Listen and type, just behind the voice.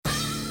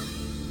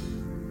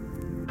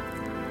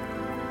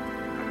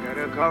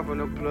Got a call from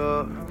the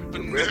plug,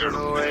 I'm ripping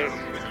away.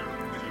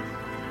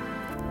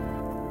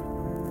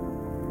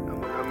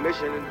 I'm on a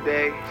mission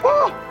today.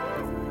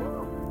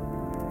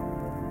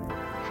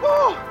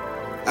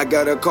 I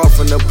got a call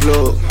from the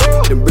plug,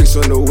 them bricks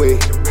on the way.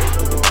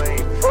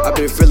 I've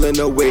been feeling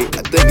the way,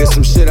 I think it's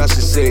some shit I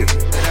should say.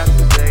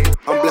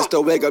 I'm blessed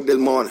to wake up this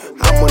morning,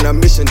 I'm on a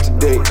mission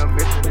today.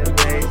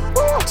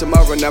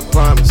 Tomorrow not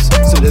promised,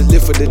 so let's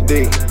live for the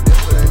day.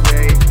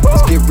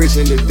 Let's get rich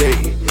in the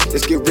day,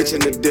 let's get rich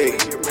in the day.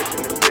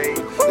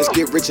 Let's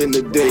get rich in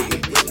the day,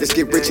 let's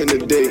get rich in the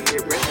day.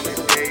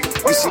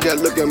 You see that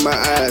look in my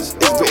eyes,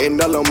 it's written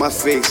all on my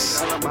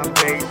face.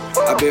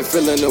 I've been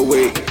feeling the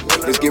way,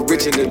 let's get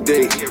rich in the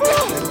day.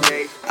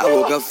 I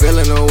woke up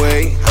feeling the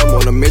way, I'm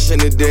on a mission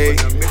today.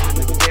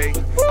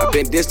 I've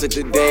been distant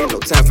today, no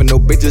time for no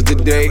bitches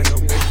today.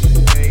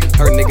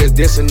 Heard niggas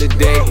dissing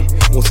today,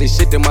 won't say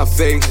shit to my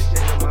face.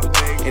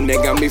 And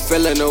they got me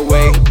feeling the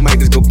way, might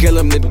just go kill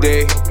them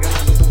today.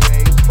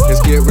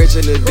 Let's get rich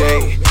in the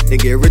day, they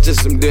get richer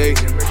someday.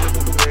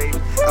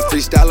 I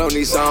freestyle on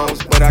these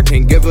songs, but I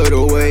can't give it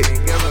away.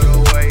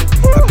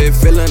 I've been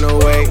feeling the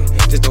way,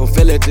 just don't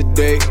feel it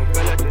today.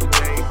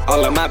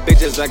 All of my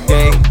bitches are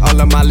gay,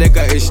 all of my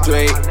liquor is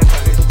straight.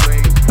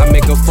 I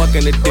make a fuck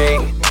in the day,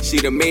 she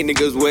the main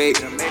niggas way.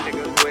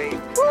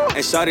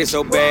 And shawty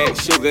so bad,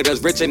 she'll get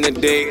us rich in the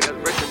day.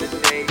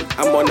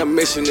 I'm on a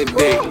mission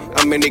today,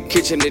 I'm in the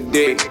kitchen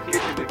today.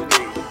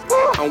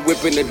 I'm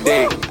whipping the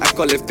day, I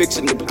call it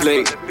fixing the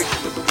plate.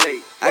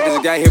 I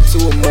just got hip to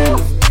a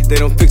move, they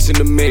don't fix it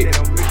to me.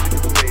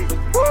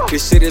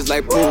 This shit is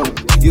like pool,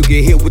 you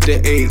get hit with the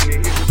 8.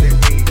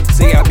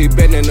 See, I be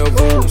bending the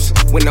rules,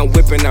 when I'm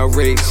whipping I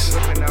race.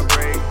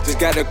 Just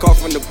got a call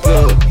from the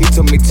plug, he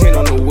told me 10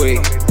 on the way.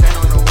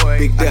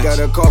 Big I got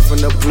a call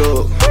from the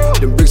plug,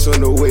 them bricks on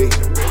the way.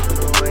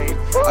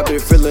 I've been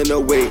feeling the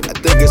way, I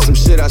think it's some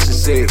shit I should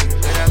say.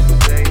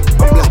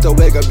 I'm blessed to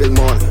wake up this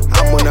morning,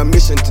 I'm on a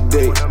mission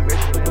today.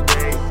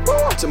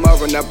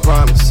 Tomorrow not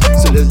promised,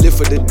 so let's live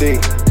for the day.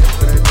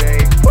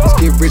 Let's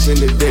get rich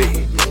in the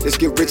day, let's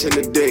get rich in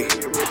the day.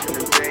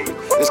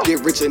 Let's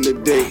get rich in the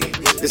day,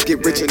 let's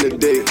get rich in the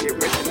day.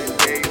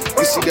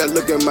 You see that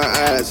look in my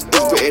eyes,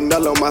 it's written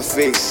all on my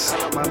face.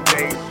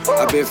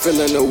 I've been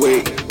feeling the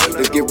way,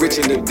 let's get rich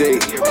in the day.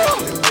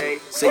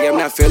 Say I'm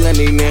not feeling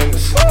these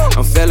niggas,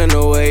 I'm feeling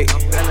the way.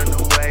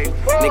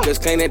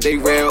 Niggas claim that they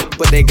real,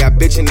 but they got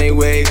bitch in they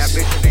ways.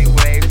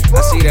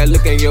 I see that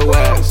look in your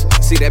eyes,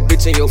 see that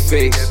bitch in your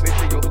face.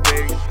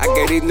 I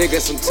gave these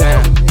niggas some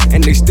time,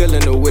 and they still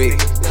in the way.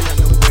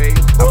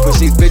 I push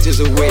these bitches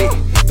away,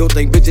 don't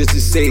think bitches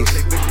is safe.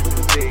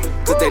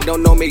 Cause they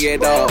don't know me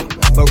at all,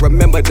 but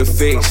remember the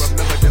face.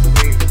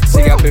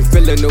 See, I've been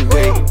feeling the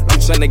way, I'm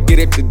tryna get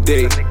it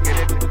today.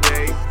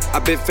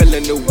 I've been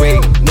feeling the way,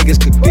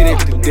 niggas could get it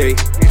today.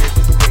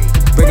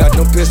 Bring out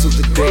no pistols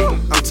today,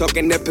 I'm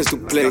talking that pistol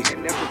play.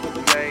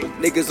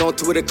 Niggas on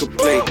Twitter could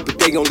play, but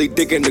they only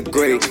dig in the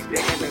grave.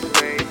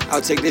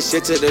 I'll take this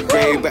shit to the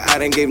grave, but I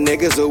done gave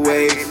niggas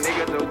away.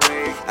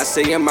 I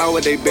say I'm out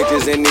with they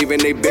bitches and even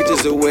they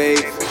bitches away.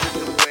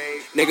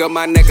 Nigga,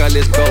 my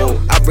necklace gold,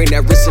 I bring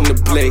that wrist in the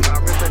play.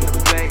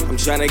 I'm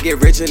tryna get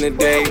rich in the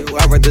day,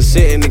 I'd rather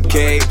sit in the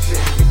cage.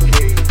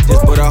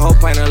 Just put a whole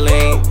pint of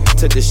lean,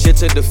 took the shit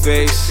to the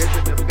face.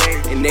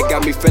 And they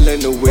got me feeling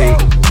the way,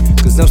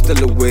 cause I'm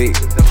still awake.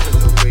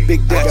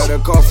 Big Dash got a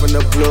call from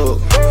the plug,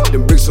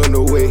 them bricks on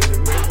the way.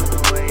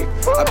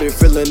 I've been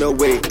feeling the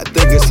way, I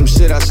think it's some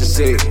shit I should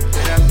say.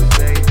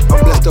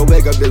 I'm blessed to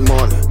wake up this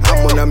morning,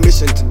 I'm on a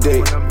mission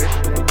today.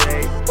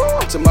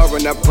 Tomorrow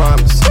not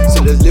promised,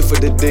 so let's live for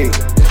the day.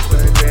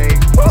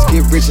 Let's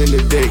get rich in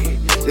the day,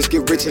 let's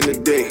get rich in the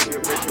day.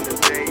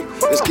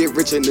 Let's get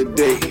rich in the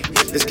day,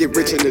 let's get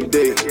rich in the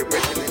day.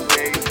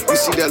 You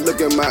see that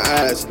look in my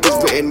eyes,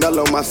 it's written all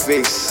on my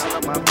face.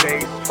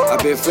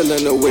 I've been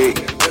feeling the way,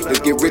 let's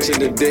get rich in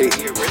the day.